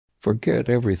Forget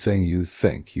everything you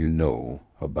think you know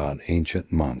about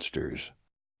ancient monsters.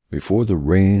 Before the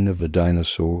reign of the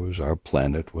dinosaurs, our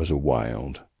planet was a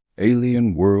wild,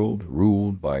 alien world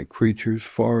ruled by creatures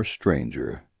far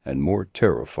stranger and more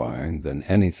terrifying than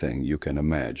anything you can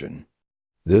imagine.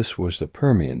 This was the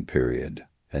Permian Period,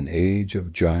 an age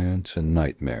of giants and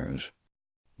nightmares.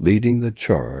 Leading the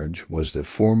charge was the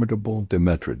formidable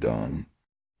Dimetrodon.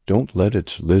 Don't let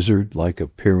its lizard-like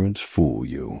appearance fool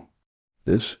you.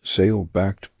 This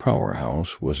sail-backed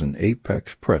powerhouse was an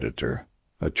apex predator,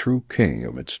 a true king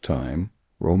of its time,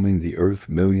 roaming the earth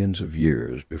millions of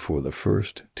years before the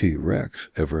first T-Rex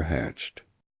ever hatched.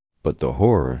 But the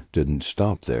horror didn't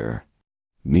stop there.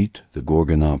 Meet the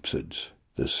Gorgonopsids,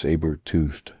 the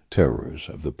saber-toothed terrors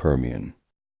of the Permian.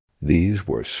 These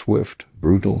were swift,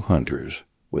 brutal hunters,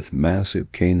 with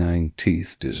massive canine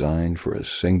teeth designed for a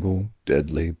single,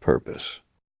 deadly purpose.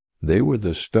 They were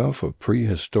the stuff of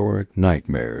prehistoric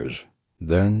nightmares.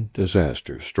 Then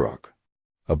disaster struck.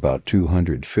 About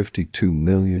 252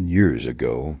 million years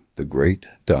ago, the Great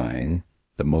Dying,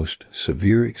 the most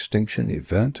severe extinction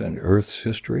event in Earth's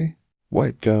history,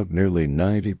 wiped out nearly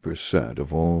 90%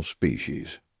 of all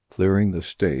species, clearing the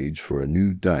stage for a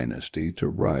new dynasty to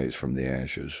rise from the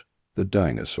ashes, the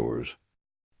dinosaurs.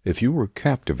 If you were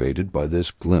captivated by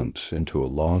this glimpse into a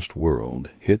lost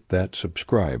world, hit that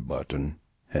subscribe button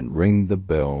and ring the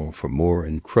bell for more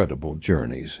incredible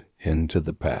journeys into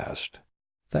the past.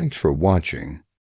 Thanks for watching.